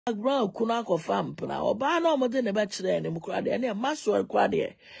Mcbrown kuna ko fam pna oba na omode ne ba kire ne mukura de ne Maxwall kwa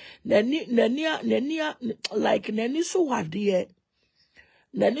de nani like nani so wade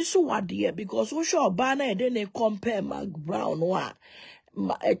because wo sure oba na e de ne compare Mcbrown no a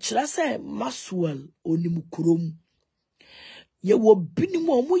e kire say Maxwell onimukurom ye wo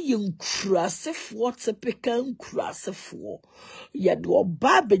binimu omo ye nkurasefo tepeka nkurasefo ye de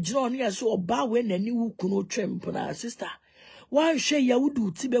oba bejiro ne ye so oba we nani wu kunu twempna sister one share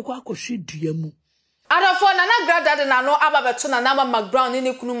Yahudu Tibeko Akoshidiamu. Adafo na Agradaa na no ababeto na nama Mcbrown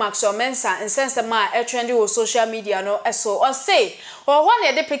ni kunu Maxwell mensa nsense ma e trendi wo social media no eso o say o ho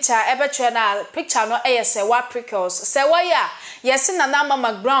na de picture e betwe na picture no e yese wa prickles se wa ya yesi na nama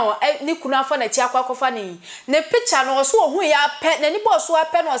Mcbrown ni kunu afọ na chi akwakofa ni ne picture no so hu ya pe na ni boss wa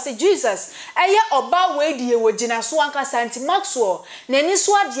pe no say Jesus eye oba we die wo gina so anka Santi Maxwell na ni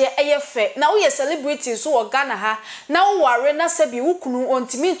so ade eye fe na wo ye celebrity so wo Ghana ha na wo ware na se bi wo kunu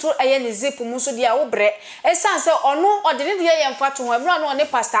ontimi to eye ne zip mu so dia wo esan se onu odene de ye mfato ho emra no ne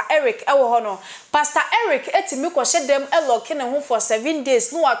Pastor Eric ewo ho no Pastor Eric etimi ko hyedem elock ne ho for 7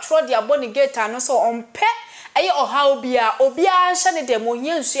 days no atro de aboni gate no so ompe eye oha obia hye ne dem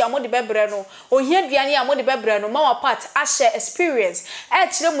ohia nsu amode bebre no ohia duane amode bebre no mama part a share experience e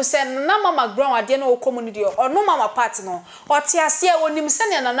kire mu se na mama Mcbrown ade no community onu mama part no otiase e onim se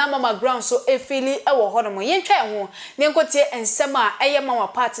ne na mama Mcbrown so efili ewo ho no mo yentwa ho ne nkotie ensem a eye mama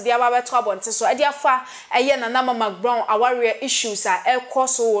part de ababeto abonte so ade afa eye na mama Mcbrown aware issues a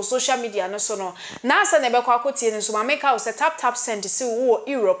ekoso social media no so no na asa ne bekwa akotie ne so mameka o se tap send si wo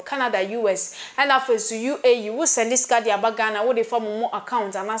Europe Canada US and after UAE you will send this card Ghana with the form more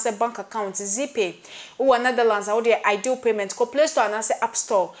account and as a bank account Zipay or Netherlands or the ideal payment go Play Store and as App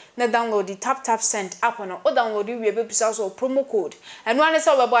Store na download the tap send app on or download you will be also promo code and one is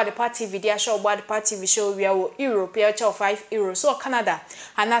about the party video show about the party show we are Europe €5 so Canada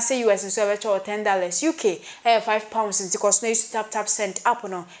and as US so $10 UK £5 into cost no use tap send app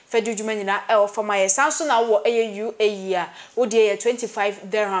on fedu jumanyina for my Samsung na wo UAE o dey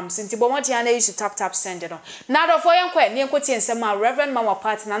 25 dirhams into bomati and use tap send no na for yankwa ni nkoti ensem a Reverend Mama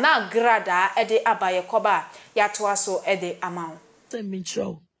partner na Agradaa ede abaye koba ya to aso ede amount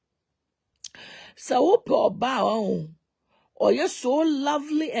Mcbrown so oba or you're so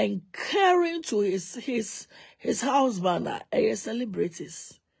lovely and caring to his husband as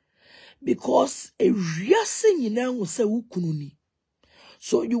celebrities because a reason you know say ukununi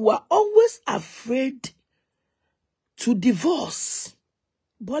so you are always afraid to divorce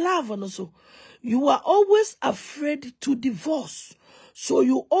so you are always afraid to divorce. So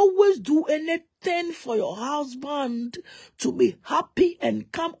you always do anything for your husband to be happy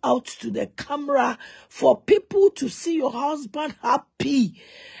and come out to the camera for people to see your husband happy.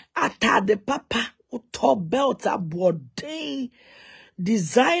 Ata the papa, top belt abording,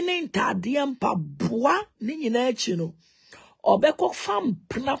 designing tadiam pabua, nina chino. Obeko fam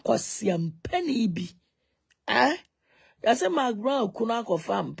pna kwa siam penny bi. Yase Mcbrown kuna ko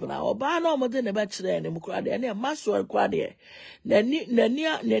fam pna oba na omode ne ba kire ne mukura de ne Maxwall kwa de nani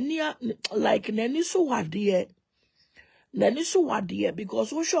like nani so wade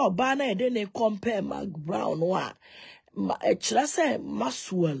because wo sure oba na e de ne compare Mcbrown no a e kire say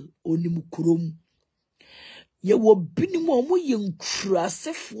Maxwell onimukurom ye wo binimu omo ye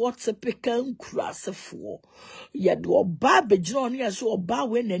nkurasefo tepeka nkurasefo ye de oba bejiro ne ye so oba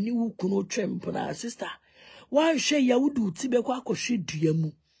we nani wu kunu twempna sister one share Yahudu Tibeko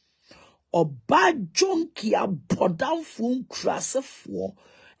Akoshidiamu. Oba jonki abodanfo nkurasefo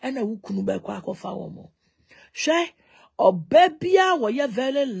ena wukunu beko akofa womo. She oba bia wo ye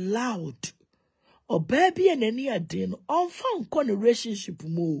very loud. Oba bia nani ade no onfa nko ne relationship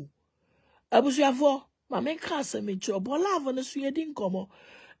mu. Abusuafo mama ka se me cho bolavo no so ye din komo.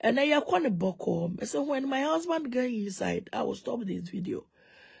 Ena ye kwa ne boko. So when my husband going inside, I will stop this video.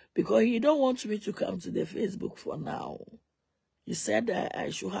 Because he don't want me to come to the Facebook for now. He said that I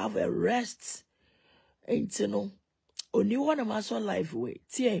should have a rest. And you know, only one of my son life way.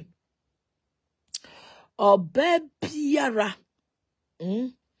 Tie. Or babyara.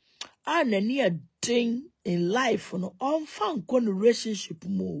 And any a thing in life no unfound relationship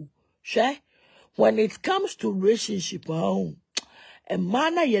more. Sure? When it comes to relationship, a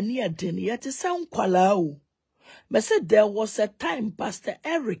man a near thing yet is sound kwalao. I said there was a time, Pastor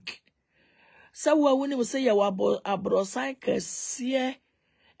Eric. So when he say you were abroad, see,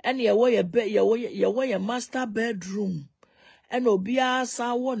 and you were a master bedroom, and obia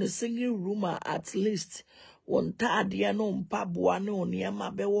someone a singing room at least one tardiano pabuano near my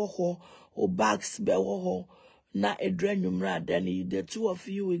bewoho or bags bewoho. Na a dream then the two of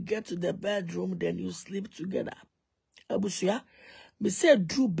you will get to the bedroom, then you sleep together. Abusia. Me say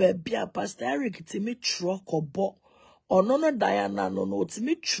Drew baby Pastor Eric to me truck or bo. Or no Diana no to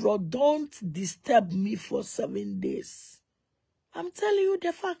me truck. Don't disturb me for 7 days. I'm telling you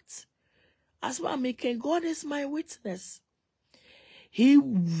the facts. As I'm making, God is my witness. He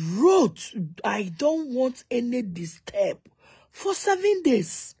wrote, I don't want any disturb for 7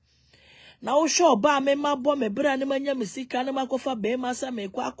 days. Now sure ba me ma bo me bra ne manya me sika ne makofa be ma sa me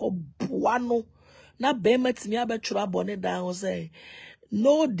kwa akọboa no na be ma timi abetwura bone dan say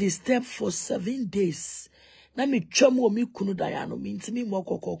no disturb for 7 days. Na me twam o mi kunu da ya no mi ntimi mo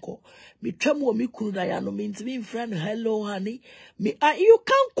kokoko. Me twam o mi kunu da ya no mi ntimi friend hello honey. Me you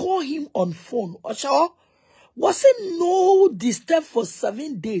can't call him on phone. Osho was it no disturb for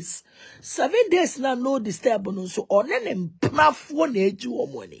 7 days. 7 days na no disturb no so onene mpnafo na eji wo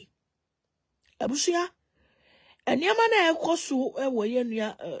money. Abusia enyama na ekoso ewo ye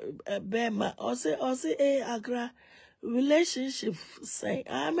nua bema o say Agra relationship say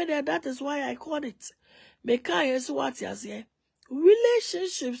I mean that is why I called it make yes what you say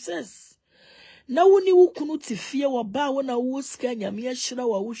relationship says na woni wukunu tifie wo ba wo na wo ska nyame ahira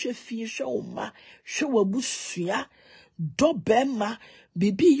wa wo hwe fie hwe wo ma hwe wabusua do bema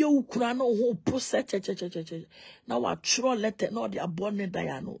bibi ye wukura no ho posa che na wa tro letter na the abonne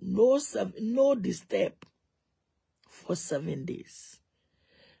diano no disturb for 7 days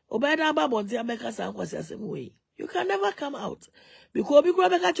obeda babo ntia beka san kwase asem we you can never come out because bi kura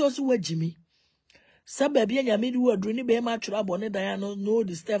beka che osu wajimi sababi nyame di wadru ni be ma tro abonne diano no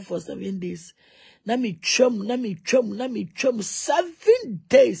disturb for 7 days na mi twam 7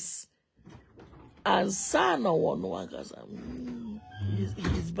 days and son no one wakasa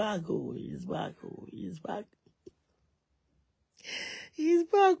he's back oh he's back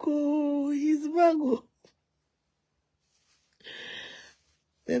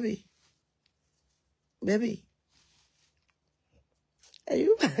baby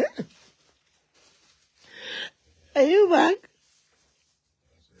are you back?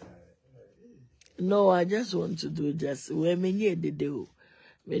 No, I just want to do just when me near the do.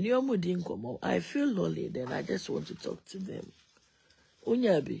 When you didn't come out, I feel lonely, then I just want to talk to them.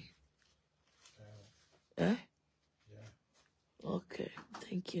 Unyabi. Eh? Yeah. Okay.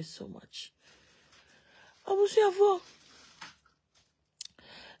 Thank you so much. I was here for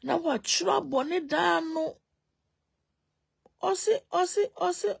now what trouble down. Ose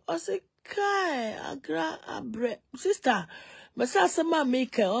kai agra abre sister Masa ma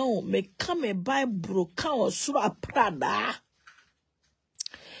make me come Bible kan osuro aprada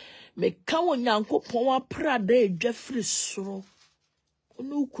me kan onyankopon aprada edwafri soro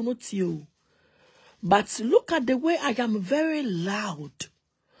onu kunu tio. But look at the way I am very loud.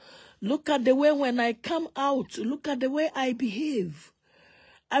 Look at the way when I come out. Look at the way I behave.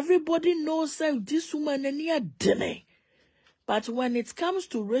 Everybody knows that this woman is near dinner. But when it comes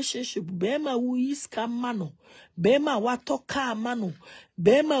to relationship, bema wu iska mano, bema watoka mano,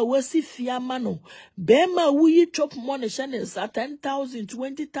 bema wasifia mano, bema wu yi chop money shanes at 10,000,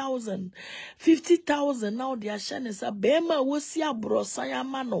 20,000, 50,000. Now they are shanes at bema wasia brosaya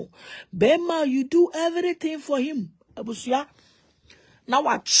mano, bema you do everything for him. Abusia. Now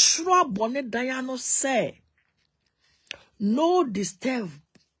what bonnet Diana say, no disturb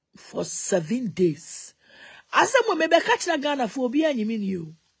for 7 days. Asamo me be catch na Ghana for obi anyim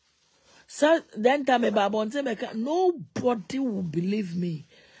you. So then time me babonte me nobody will believe me.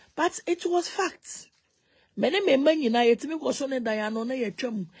 But it was fact. Many me nyina yetimi koso ne Diana na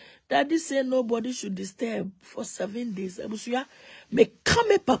yetwam. Daddy say nobody should disturb for 7 days. Abusuya me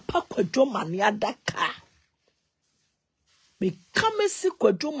come papa kwadwo mane adaka. Me come si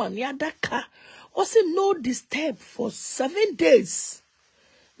kwadwo mane adaka. O say no disturb for 7 days.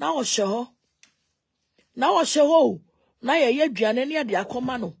 Now sure. Now I show na ye aduane ne de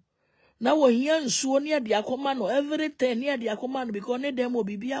akoma no na wo hia nsuo ne de akoma no everything ne de akoma no because ne dem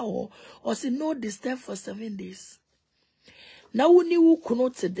obibia ho or say no disturb for 7 days. Na woni wu kuno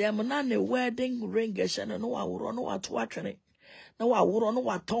te dem na ne wedding ring ehye no aworo no wato atwene na aworo no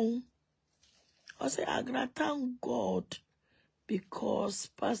waton. I say Agra, thank God because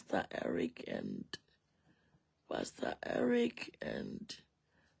Pastor Eric and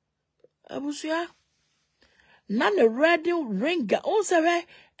Abusia None a radio ringer. Also,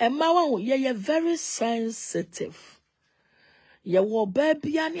 a mawa ye very sensitive. Ye wo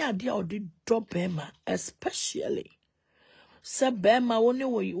baby any idea or did drop him, especially. Sir Bema only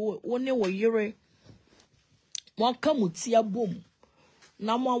wo yere. One come with tia boom.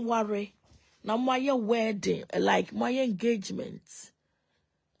 No more worry. No more your wedding, like my engagement.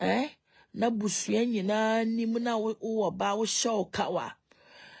 Na busuen na ni muna wo ba wo show kawa.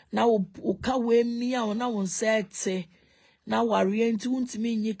 Na ukawe mia ona wonsete na wari enti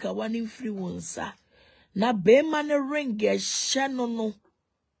untimi nyika wani free wonsa na bema ne ring ehye no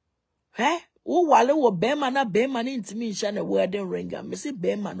wo wale wo bema na bema ne ntimi nhye na wedding ring me say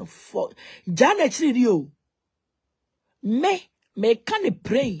bema no for jana chiri o me can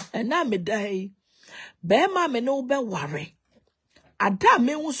pray and na me die bema me no be worry ada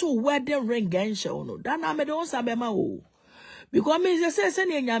me wo so wedding ring nhye no da na me don sa bema o because me say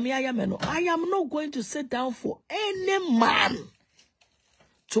nyame ayame no I am not going to sit down for any man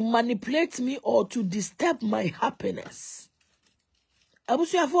to manipulate me or to disturb my happiness.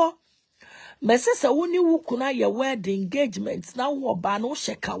 Abusuafo, mesese woni wukuna ye wedding engagement na wo ba no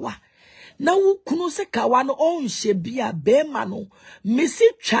shekawa. Na wukunu se kawa no onhye bia be ma no mesi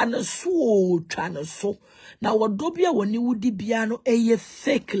twa no so. Na wodobia woni wudi bia no eye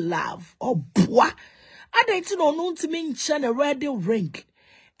fake love oboa. Adenti no no ntimi nche na wedding ring.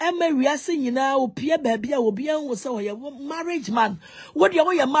 Wiase nyina opie baabia obi anwo se wo ye marriage man wo de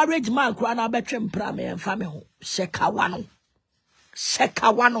wo ye marriage man kura na betwe mpra me emfa me ho shekawa no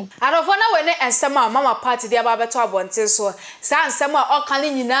arofo na we ne ensema mama party dia ba beto abonte so sa ensema okan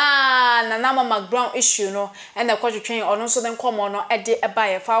nyina na mama Mcbrown issue no ene kwotwetwen ono so den komo no ede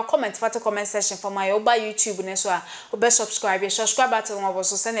ebaye fa comment section for my oba YouTube ne so a obe subscribe button wo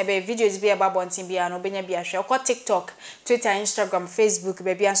so se na be videos bi eba bonte bia no benya bia hwe ko TikTok, Twitter, Instagram, Facebook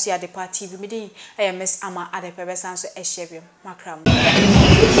be bia so ya de party bi midin Miss Ama ade pebe san so ehye makram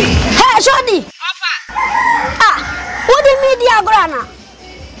hey Jody ofa what the media grana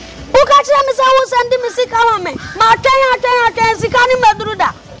ukachira me say wo send me sika wa me ma twen sika ni madruda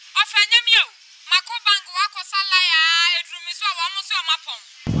ofanya mi o mako bank wa ko sala ya edrumi so wa mo so mapon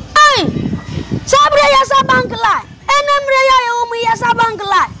ai sabre ya sa bank line enemre ya yo mu ya sa bank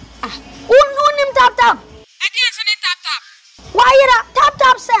line unim tap edi so ni tap why you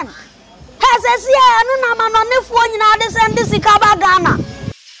tap send has esia anu na ma no nefu nyina de send sika ba Ghana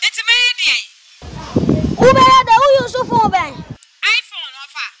enti me ye ube da u use phone ben iPhone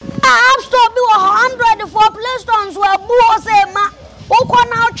ofa App Store bi 100 for Play Store so bu o se ma o ko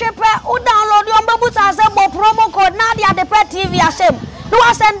na o chepe o download yo mbebu ta se bo promo code na dia de pet TV asem no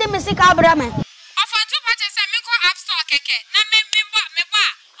wa send me sika bra me ofa to purchase se me ko App Store keke na me ba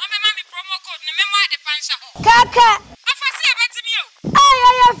o me ma me promo code ne me mo ade pansha ho keke ofa si e betimi o ay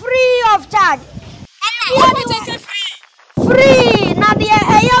free of charge free na dia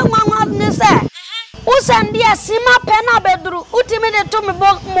nwanwa ne se usandi asima pena bedru utimi de to me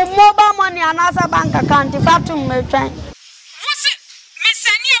mobile money anasa bank account fatu me twan wose me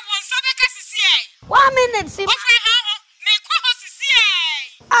sani e won so be kasisi e 1 minute si ofa ha ho me ko osisi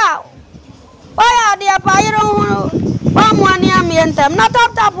e oya dia payiro hu wa mwani amientem na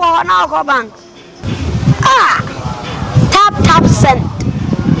tap ho na ko bank tap send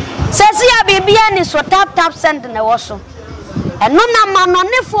sesi ya bibia ni so tap send na wo so eno na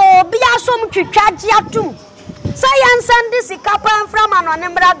manone fo bia som twitwaje atum science and sika pan from anone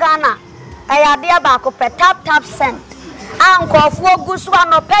mbra Ghana ayade ba ko pe tap send ankofo ogusu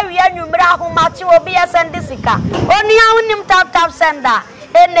anope wi anwumra ahomate obi send sika oni ahunim tap send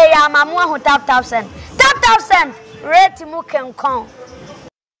ene ya mamu ahu tap send rate mu kenkon